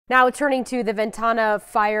Now turning to the Ventana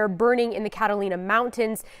fire burning in the Catalina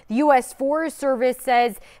Mountains, the U.S. Forest Service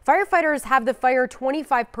says firefighters have the fire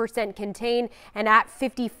 25% contained and at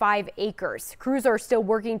 55 acres. Crews are still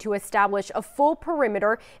working to establish a full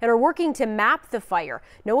perimeter and are working to map the fire.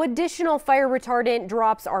 No additional fire retardant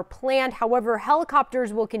drops are planned. However,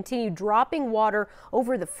 helicopters will continue dropping water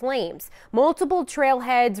over the flames. Multiple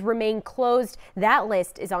trailheads remain closed. That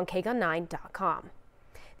list is on KGUN9.com.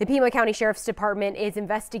 The Pima County Sheriff's Department is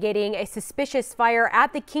investigating a suspicious fire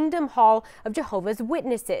at the Kingdom Hall of Jehovah's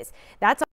Witnesses. That's